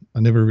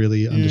 I never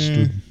really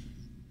understood.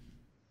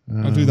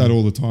 I do that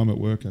all the time at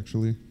work,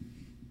 actually,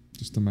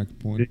 just to make a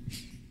point.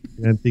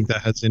 I don't think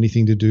that has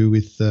anything to do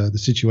with the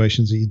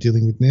situations that you're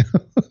dealing with now.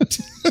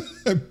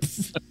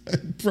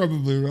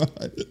 Probably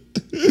right.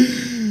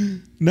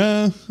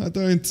 No, I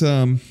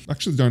don't.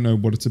 Actually, don't know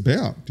what it's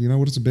about. Do you know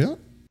what it's about?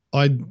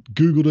 I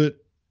Googled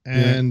it,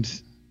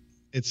 and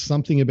it's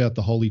something about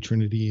the Holy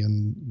Trinity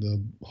and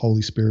the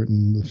Holy Spirit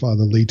and the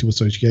Father lead to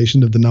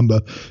association of the number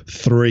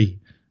 3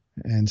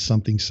 and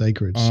something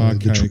sacred. Oh,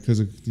 okay, because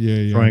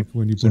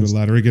when you put a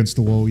ladder against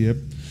the wall, yep.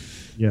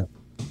 Yeah.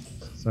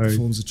 So it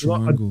forms a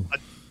triangle.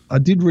 I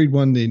did read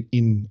one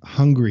in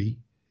Hungary.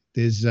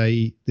 There's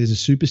a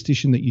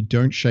superstition that you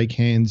don't shake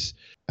hands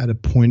at a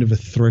point of a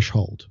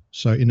threshold.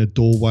 So in a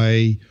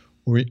doorway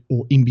or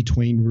in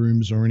between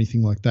rooms or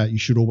anything like that, you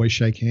should always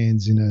shake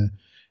hands in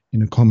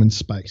a common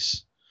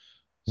space.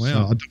 Wow.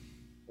 So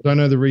I don't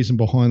know the reason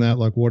behind that,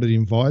 like what it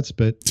invites,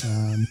 but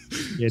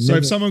yeah. So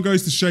if someone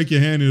goes to shake your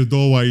hand in a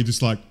doorway, you're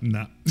just like,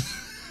 nah,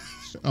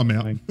 I'm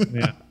out.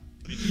 Yeah.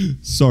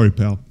 Sorry,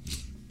 pal.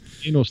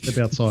 In or step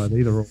outside,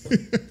 either or.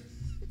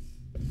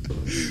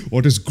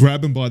 Or just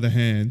grab him by the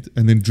hand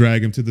and then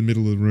drag him to the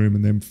middle of the room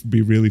and then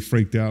be really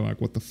freaked out,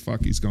 like, what the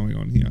fuck is going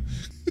on here?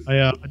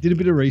 I did a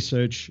bit of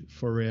research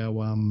for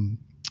our,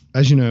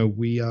 as you know,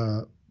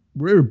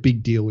 we're a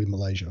big deal in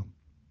Malaysia.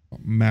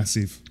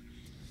 Massive.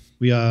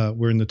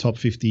 We're in the top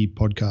 50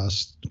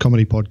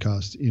 comedy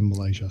podcast in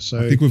Malaysia. So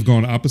I think we've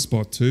gone up a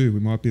spot too.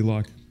 We might be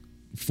like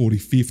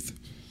 45th.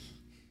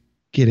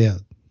 Get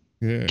out.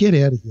 Yeah. Get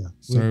out of here.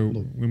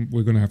 So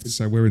we're going to have to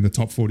say we're in the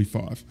top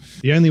 45.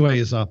 The only way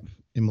is up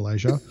in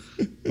Malaysia.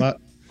 But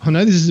I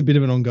know this is a bit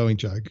of an ongoing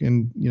joke.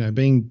 And, you know,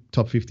 being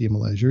top 50 in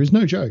Malaysia is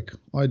no joke.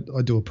 I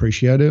do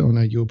appreciate it. I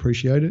know you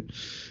appreciate it.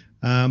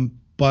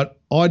 But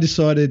I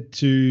decided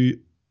to,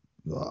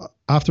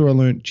 after I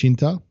learned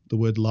cinta, the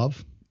word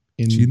love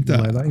in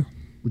Malay,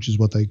 which is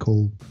what they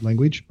call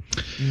language,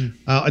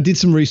 I did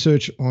some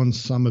research on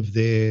some of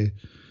their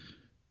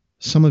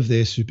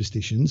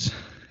superstitions.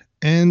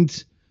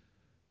 And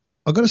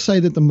I got to say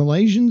that the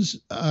Malaysians,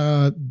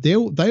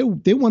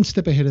 they're one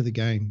step ahead of the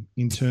game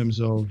in terms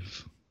of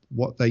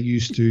what they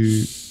used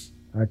to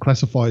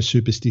classify as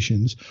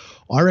superstitions.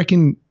 I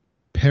reckon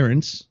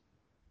parents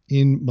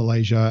in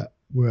Malaysia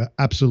were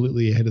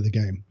absolutely ahead of the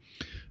game.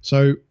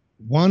 So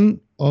one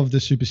of the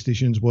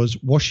superstitions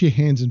was wash your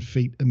hands and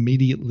feet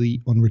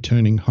immediately on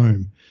returning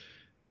home.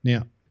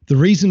 Now, the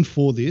reason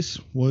for this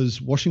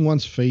was washing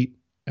one's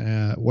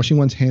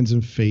hands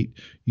and feet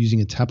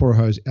using a tap or a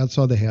hose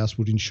outside the house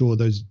would ensure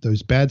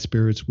those bad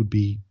spirits would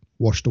be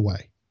washed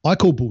away. I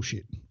call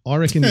bullshit. I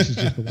reckon this is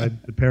just the way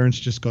the parents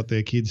just got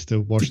their kids to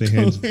wash their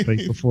hands and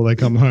feet before they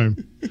come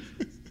home.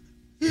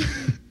 I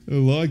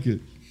like it.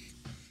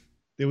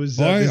 There was.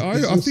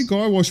 I think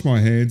I wash my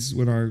hands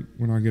when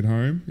I get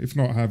home. If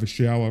not, have a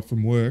shower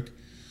from work.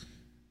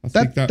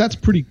 That's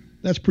pretty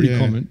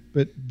common.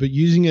 But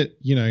using it,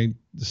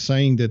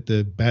 saying that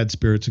the bad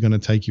spirits are going to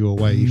take you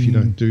away if you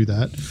don't do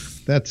that,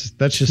 that's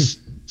just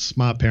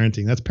smart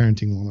parenting. That's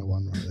parenting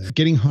 101 right there.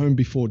 Getting home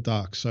before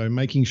dark. So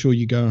making sure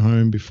you go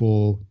home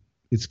before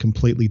it's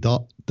completely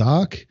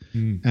dark.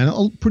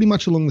 And pretty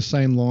much along the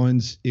same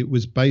lines, it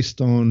was based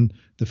on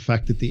the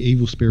fact that the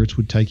evil spirits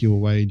would take you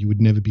away and you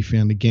would never be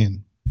found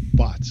again.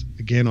 But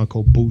again, I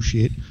call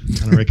bullshit,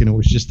 and I reckon it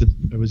was just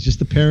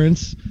the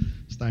parents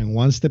staying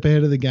one step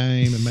ahead of the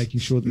game and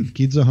making sure that the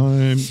kids are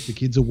home, the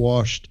kids are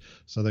washed,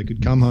 so they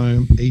could come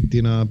home, eat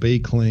dinner, be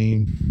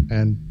clean,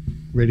 and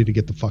ready to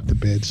get the fuck to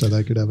bed, so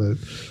they could have a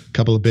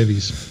couple of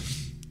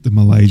bevies. The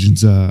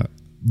Malaysians are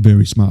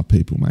very smart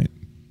people, mate.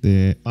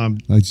 They're,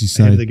 as you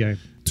say, ahead of the game.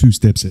 2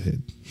 steps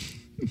ahead.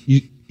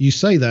 You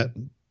say that,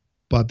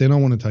 but then I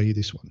want to tell you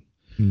this one.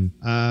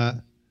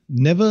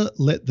 Never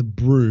let the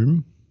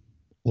broom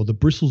or the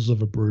bristles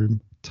of a broom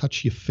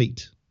touch your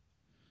feet.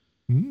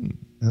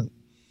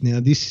 Now,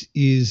 this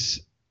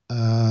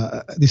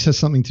has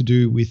something to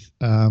do with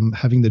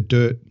having the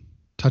dirt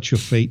touch your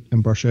feet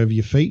and brush over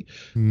your feet,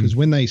 because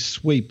when they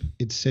sweep,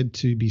 it's said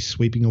to be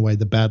sweeping away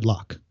the bad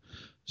luck.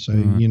 So,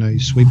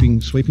 sweeping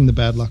the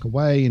bad luck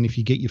away, and if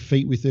you get your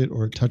feet with it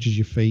or it touches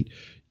your feet,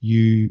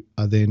 you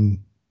are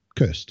then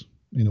cursed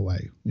in a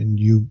way, and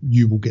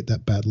you will get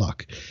that bad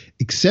luck.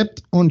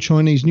 Except on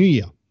Chinese New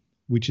Year,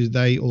 which is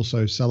they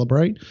also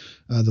celebrate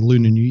the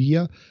Lunar New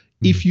Year.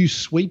 If you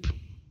sweep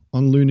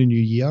on Lunar New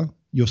Year,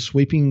 you're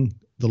sweeping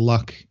the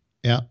luck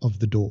out of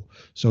the door.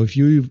 So if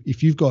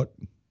you've got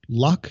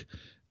luck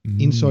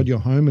inside your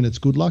home and it's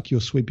good luck, you're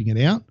sweeping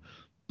it out.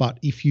 But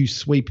if you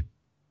sweep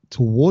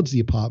towards the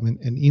apartment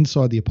and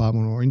inside the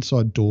apartment or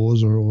inside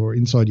doors or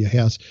inside your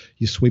house,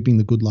 you're sweeping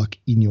the good luck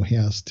in your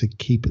house to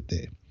keep it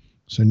there.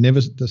 So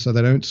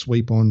they don't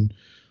sweep on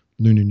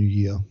Lunar New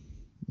Year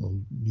or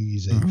New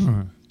Year's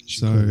Eve.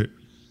 So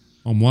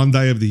on one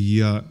day of the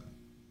year,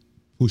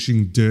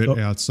 pushing dirt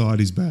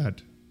outside is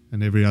bad,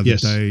 and every other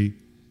day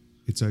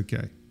it's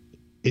okay.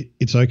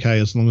 It's okay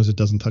as long as it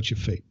doesn't touch your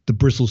feet. The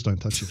bristles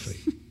don't touch your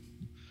feet.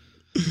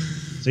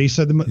 See,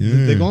 so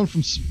they've gone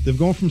from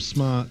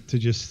smart to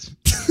just.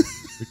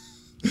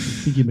 I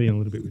think you're being a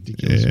little bit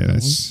ridiculous. Yeah,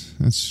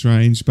 that's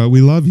strange, but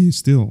we love you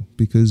still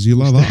because you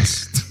love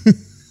us.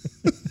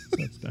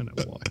 I don't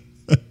know why.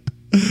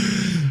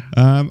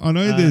 I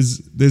know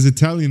there's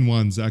Italian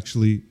ones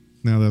actually.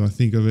 Now that I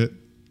think of it,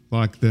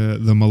 like the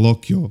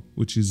malocchio,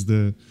 which is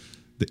the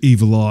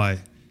evil eye.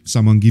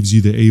 Someone gives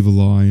you the evil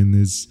eye, and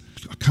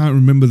I can't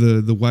remember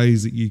the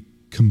ways that you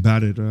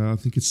combat it. I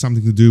think it's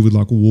something to do with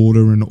like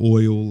water and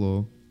oil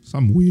or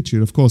some weird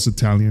shit. Of course,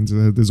 Italians,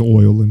 there's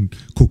oil and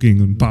cooking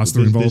and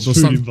pasta involved or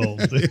something.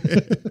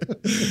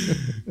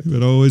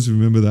 But I always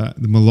remember that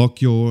the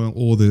malocchio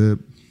or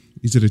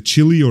is it a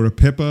chili or a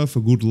pepper for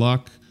good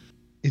luck?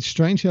 It's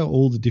strange how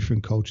all the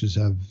different cultures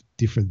have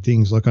different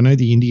things. Like I know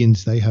the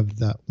Indians, they have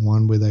that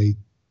one where they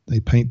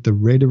paint the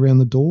red around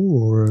the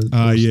door or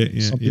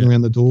something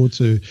around the door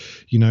to,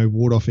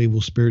 ward off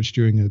evil spirits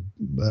during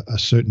a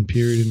certain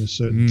period in a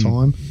certain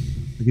time.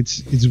 Like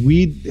it's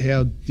weird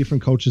how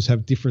different cultures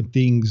have different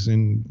things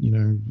and,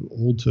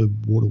 all to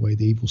ward away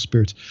the evil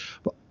spirits.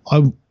 But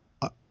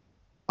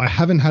I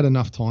haven't had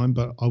enough time,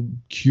 but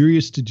I'm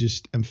curious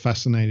I'm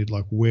fascinated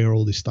like where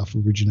all this stuff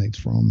originates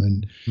from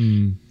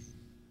and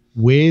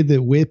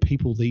where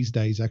people these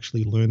days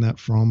actually learn that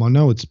from. I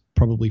know it's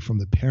probably from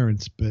the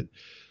parents, but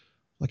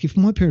like if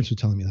my parents were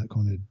telling me that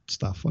kind of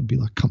stuff, I'd be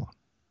like, come on,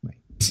 mate,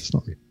 it's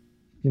not real.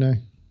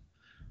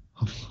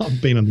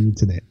 I've been on the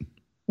internet.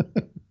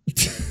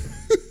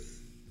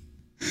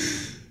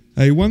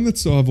 Hey, one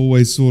that's I've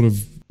always sort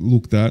of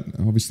looked at,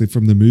 obviously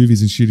from the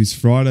movies and shit, is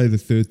Friday the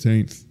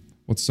 13th.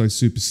 What's so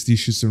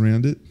superstitious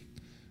around it?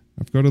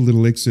 I've got a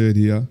little excerpt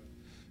here.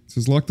 It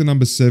says, like the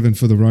number 7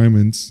 for the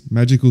Romans,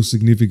 magical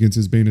significance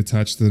has been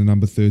attached to the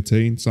number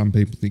 13. Some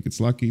people think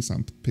it's lucky,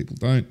 some people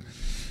don't.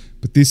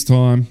 But this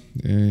time,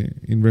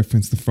 in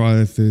reference to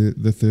Friday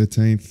the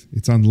 13th,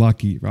 it's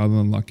unlucky rather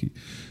than lucky.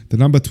 The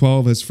number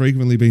 12 has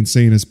frequently been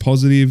seen as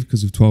positive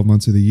because of 12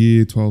 months of the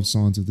year, 12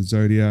 signs of the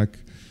zodiac,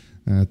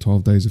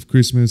 12 days of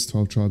Christmas,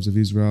 12 tribes of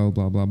Israel,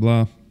 blah, blah,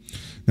 blah.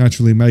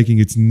 Naturally making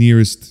its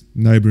nearest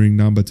neighbouring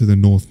number to the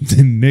north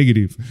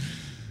negative.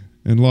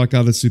 And like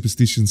other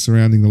superstitions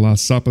surrounding the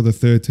Last Supper, the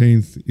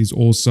 13th is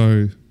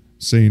also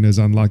seen as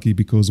unlucky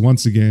because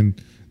once again,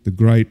 the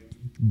great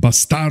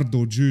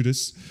bastardo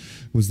Judas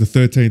was the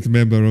 13th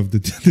member of the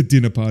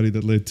dinner party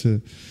that led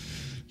to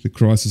the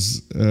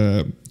Christ's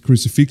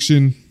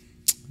crucifixion.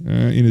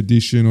 In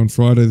addition, on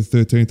Friday the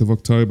 13th of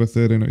October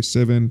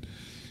 1307,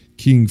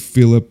 King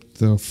Philip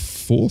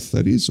IV,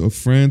 that is, of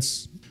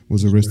France,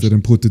 was arrested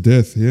and put to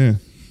death. Yeah.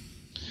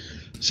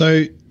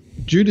 So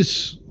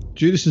Judas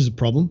is a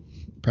problem,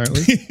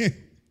 apparently.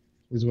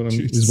 is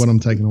what I'm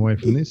taking away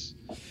from this.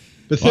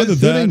 But either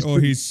that, or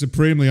he's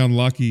supremely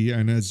unlucky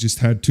and has just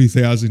had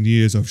 2,000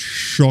 years of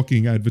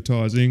shocking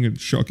advertising and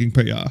shocking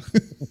PR.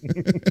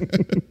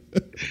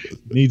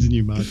 Needs a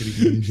new marketing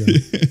manager.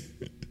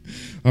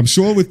 I'm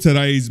sure with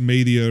today's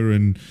media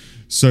and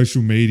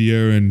social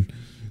media and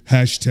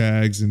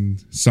hashtags,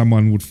 and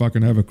someone would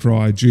fucking have a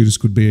cry, Judas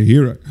could be a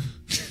hero.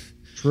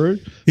 True.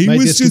 He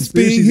was just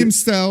being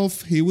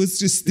himself. He was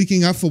just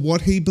sticking up for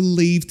what he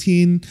believed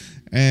in,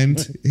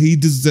 and he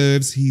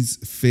deserves his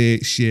fair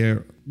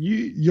share.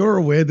 You're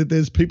aware that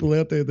there's people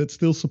out there that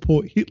still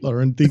support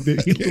Hitler and think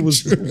that Hitler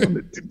was the one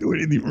that didn't do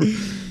anything wrong.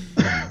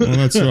 Well,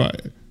 that's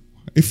right.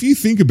 If you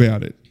think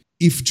about it,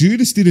 if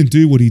Judas didn't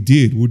do what he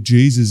did, would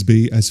Jesus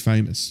be as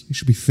famous? He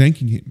should be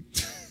thanking him.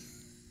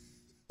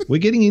 We're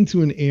getting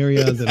into an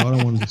area that I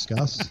don't want to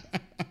discuss.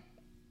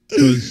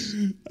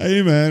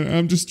 Hey man,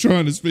 I'm just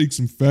trying to speak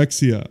some facts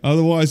here.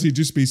 Otherwise, he'd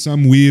just be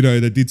some weirdo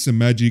that did some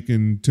magic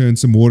and turned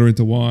some water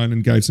into wine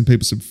and gave some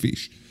people some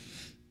fish.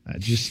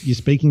 You're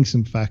speaking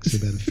some facts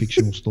about a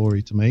fictional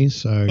story to me,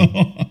 so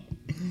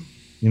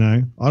you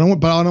know I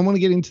don't want to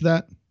get into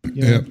that.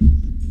 Yeah.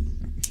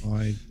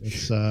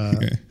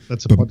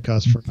 That's a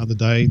podcast for another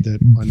day that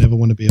I never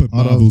want to be a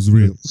part of. Marvel's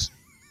real.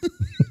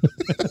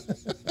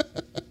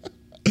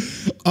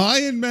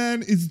 Iron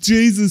Man is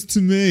Jesus to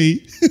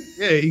me.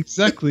 Yeah,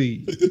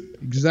 exactly.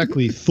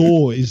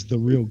 Thor is the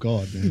real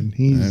God, man.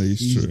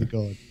 He's true. the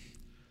God.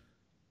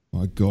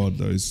 My God,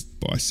 those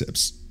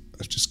biceps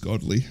are just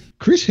godly.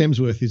 Chris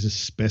Hemsworth is a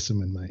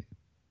specimen, mate.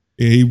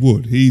 Yeah, he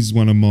would. He's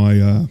one of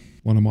my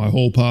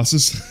hall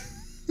passes.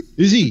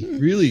 Is he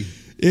really?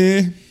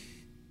 Yeah.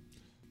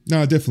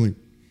 No, definitely.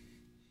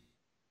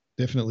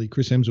 Definitely,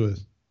 Chris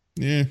Hemsworth.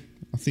 Yeah,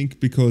 I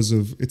think because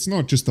of it's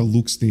not just a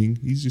looks thing.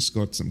 He's just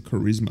got some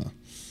charisma.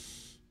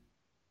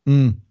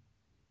 I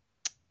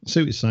see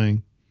what you're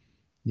saying.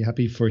 You're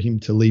happy for him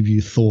to leave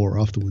you Thor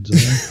afterwards, are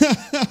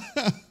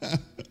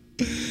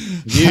you?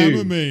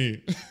 Hammer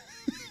me.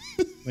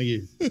 Thank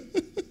you.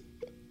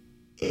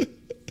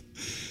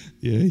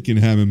 Yeah, he can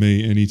hammer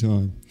me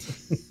anytime.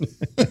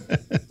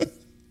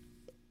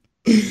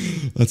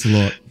 That's a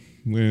lot.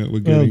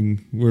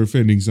 We're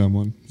offending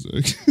someone. So.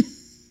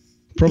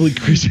 Probably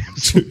Chris.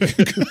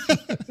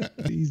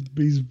 He's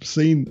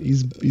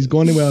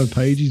gone to our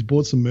page. He's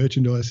bought some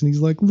merchandise, and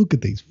he's like, "Look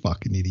at these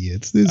fucking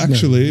idiots." There's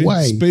actually, no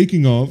way.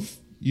 Speaking of,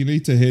 you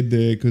need to head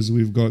there because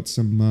we've got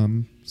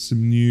some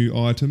new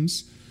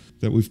items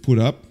that we've put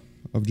up.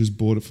 I've just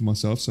bought it for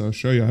myself, so I'll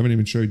show you. I haven't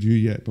even showed you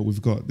yet, but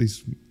we've got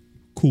these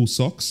cool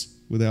socks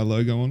with our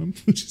logo on them,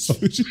 which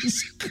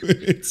is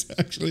good. It's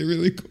actually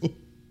really cool.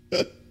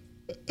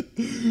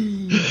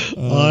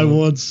 I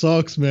want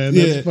socks, man.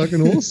 That's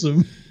fucking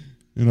awesome.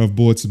 And I've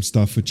bought some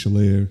stuff for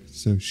Chalea,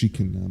 so she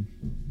can.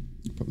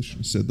 Probably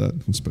shouldn't have said that.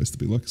 It was supposed to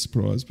be like a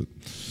surprise, but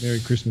Merry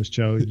Christmas,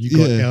 Joe. You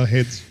got our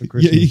heads for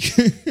Christmas.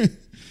 Yeah,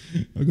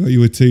 I got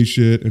you a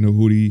t-shirt and a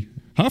hoodie.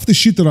 Half the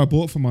shit that I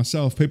bought for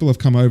myself, people have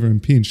come over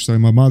and pinched. So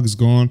my mug's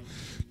gone,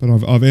 but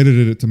I've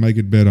edited it to make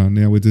it better.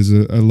 Now there's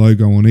a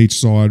logo on each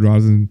side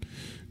rather than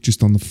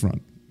just on the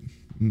front.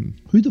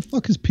 Who the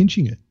fuck is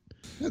pinching it?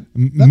 That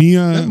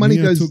money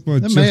Mia goes. took my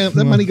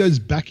That money goes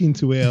back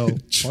into our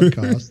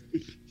podcast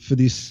for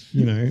this,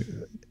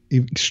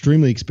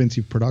 extremely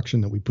expensive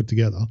production that we put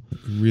together.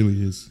 It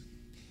really is.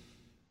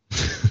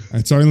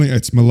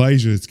 It's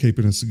Malaysia. It's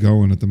keeping us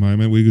going at the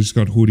moment. We just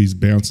got hoodies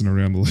bouncing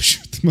around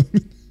Malaysia at the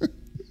moment.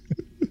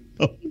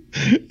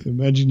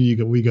 Imagine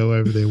we go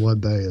over there one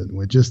day and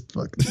we're just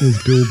fucking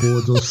there's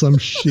billboards or some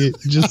shit.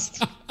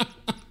 Just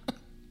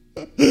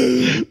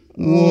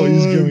what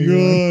is going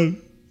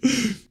on?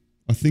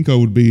 I think I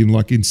would be in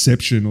like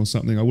Inception or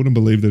something. I wouldn't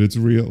believe that it's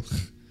real.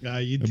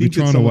 You'd be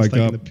trying to wake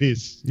up. The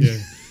piss. Yeah,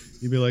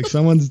 you'd be like,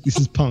 this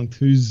is punked.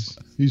 Who's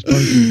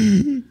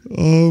punking?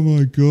 Oh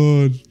my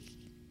God.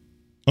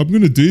 I'm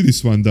going to do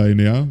this one day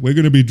now. We're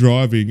going to be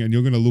driving and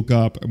you're going to look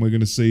up and we're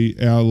going to see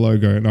our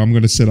logo and I'm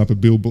going to set up a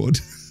billboard.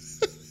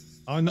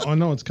 I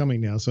know it's coming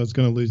now, so it's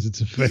going to lose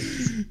its effect.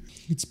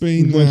 It's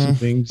been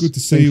good to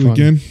see you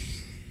again.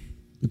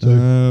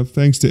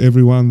 Thanks to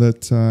everyone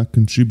that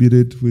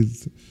contributed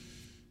with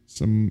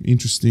some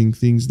interesting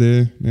things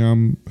there. Now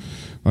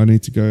I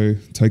need to go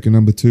take a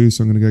number 2,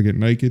 so I'm going to go get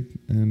naked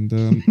and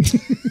I'm going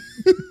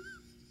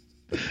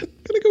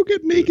to go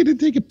get naked and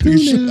take a poo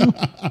now.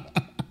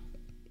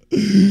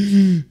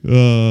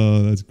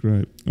 Oh, that's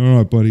great. All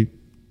right, buddy.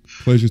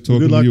 Pleasure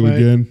talking to you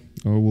again.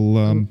 I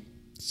will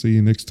see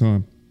you next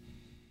time.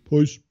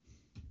 Peace.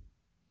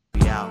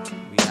 We out,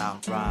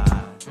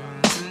 ride.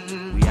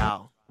 We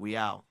out. We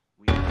out.